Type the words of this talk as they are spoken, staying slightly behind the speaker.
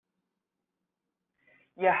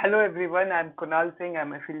Yeah, hello everyone. I'm Kunal Singh.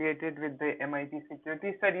 I'm affiliated with the MIT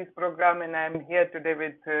Security Studies program, and I'm here today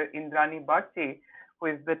with Indrani Bagchi, who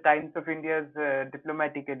is the Times of India's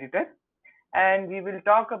diplomatic editor. And we will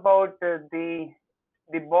talk about the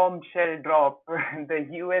bombshell drop, the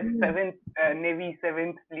U.S. Mm. Seventh Navy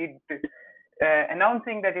Seventh Fleet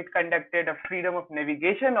announcing that it conducted a freedom of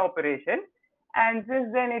navigation operation, and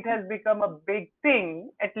since then it has become a big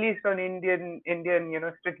thing, at least on Indian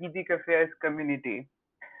strategic affairs community.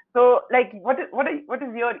 So, like, what is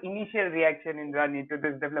your initial reaction, Indrani, to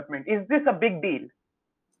this development? Is this a big deal?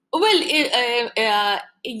 Well,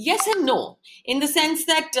 yes and no, in the sense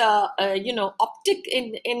that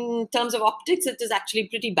in terms of optics, it is actually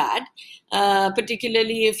pretty bad.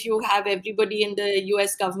 Particularly if you have everybody in the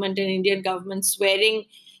U.S. government and Indian government swearing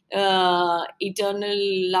eternal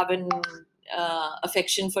love and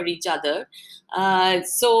affection for each other.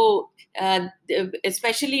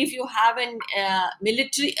 Especially if you have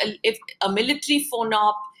if a military phone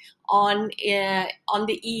op on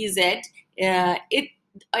the EEZ, it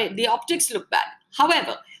the optics look bad.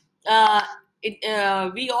 However, uh,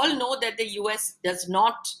 we all know that the US does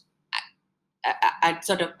not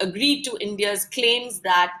sort of agree to India's claims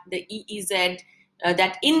that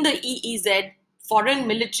that in the EEZ, foreign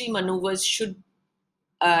military maneuvers should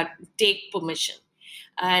take permission.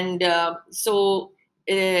 And the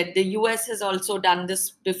US has also done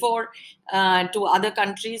this before to other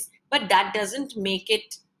countries, but that doesn't make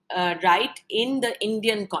it right in the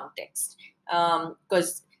Indian context.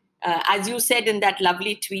 Because, as you said in that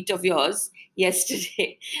lovely tweet of yours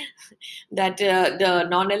yesterday, that the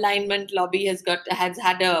non-alignment lobby has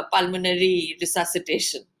had a pulmonary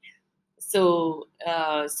resuscitation. So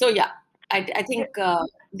yeah, I Yeah, think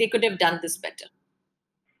they could have done this better.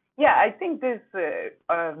 yeah. I think the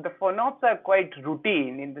FONOPs are quite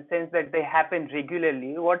routine in the sense that they happen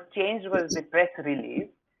regularly. What changed was the press release,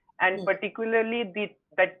 and Hmm. particularly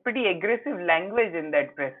that pretty aggressive language in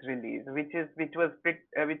that press release, which was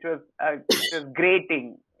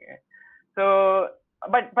grating. So,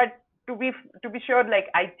 but to be sure, like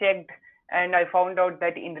I checked and I found out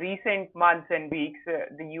that in recent months and weeks,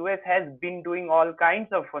 the US has been doing all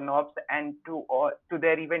kinds of FONOPs and to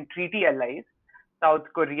their even treaty allies,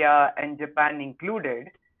 South Korea and Japan included.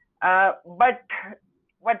 But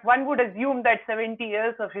one would assume that 70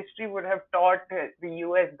 years of history would have taught the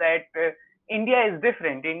US that India is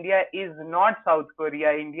different. India is not South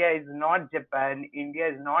Korea. India is not Japan. India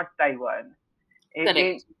is not Taiwan.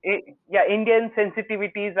 Correct. Yeah, Indian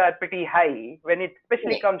sensitivities are pretty high when it especially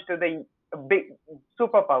Correct. comes to the big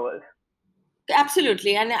superpowers.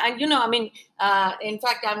 Absolutely. And I mean, in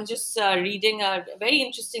fact, I'm just reading a very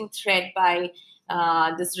interesting thread by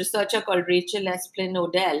this researcher called Rachel Esplin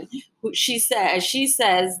Odell, who she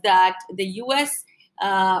says that the US,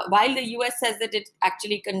 while the US says that it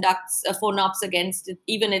actually conducts phone ops against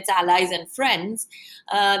even its allies and friends,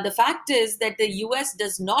 the fact is that the US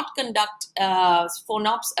does not conduct phone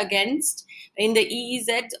ops against in the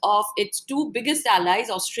EEZ of its two biggest allies,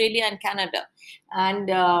 Australia and Canada. And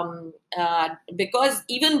because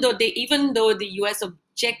even though the US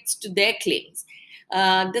objects to their claims,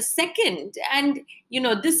 the second, and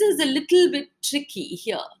this is a little bit tricky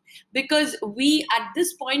here, because we at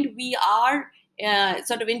this point we are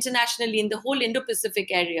sort of internationally in the whole Indo-Pacific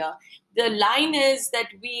area. The line is that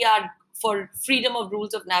we are for freedom of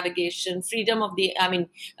rules of navigation, freedom of the, I mean,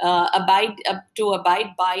 abide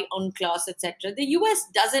by UNCLOS, etc. The US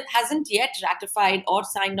doesn't hasn't yet ratified or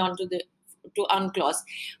signed on to UNCLOS,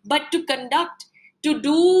 but to conduct, to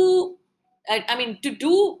do, I mean, to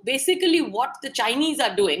do basically what the Chinese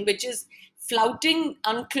are doing, which is flouting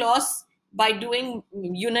UNCLOS by doing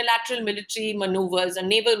unilateral military maneuvers and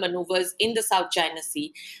naval maneuvers in the South China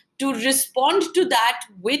Sea, to respond to that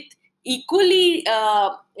with equally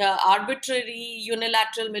arbitrary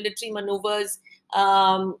unilateral military maneuvers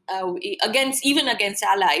against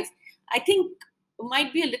allies, I think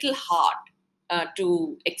might be a little hard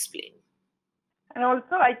to explain. And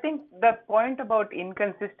also, I think the point about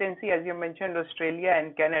inconsistency, as you mentioned, Australia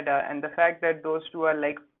and Canada, and the fact that those two are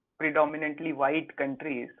like predominantly white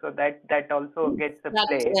countries, so that also gets a That's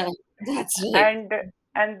play. that's right.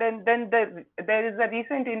 And there is a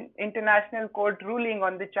recent international court ruling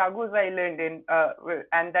on the Chagos Island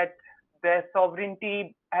and that their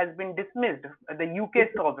sovereignty has been dismissed, the UK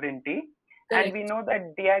sovereignty. And we Correct. know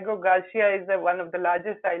that Diego Garcia is one of the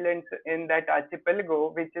largest islands in that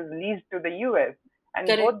archipelago, which is leased to the US. And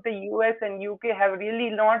Correct. both the US and UK have really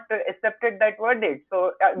not accepted that verdict.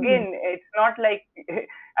 So Hmm. again, it's not like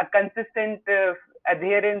a consistent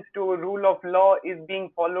adherence to rule of law is being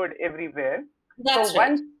followed everywhere. So That's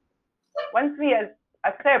right. once we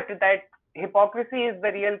accept that hypocrisy is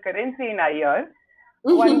the real currency in IR,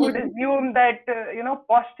 one would assume that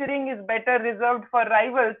posturing is better reserved for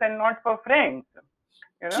rivals and not for friends.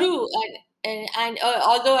 True, and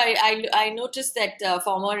although I noticed that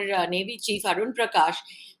former Navy Chief Arun Prakash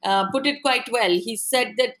put it quite well. He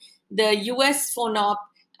said that the US FONOP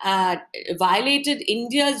violated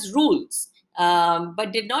India's rules,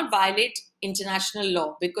 but did not violate international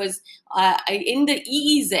law, because in the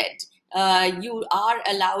EEZ you are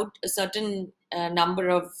allowed a certain number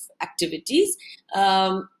of activities,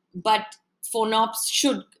 but FONOPs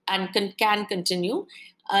should and can continue.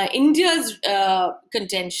 India's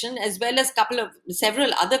contention, as well as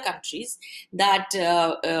several other countries, that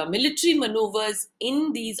military maneuvers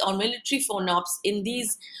in these, or military FONOPs in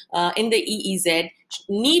these in the EEZ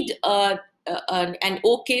need an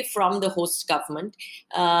okay from the host government,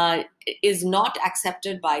 is not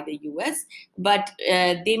accepted by the US, but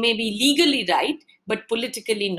they may be legally right, but politically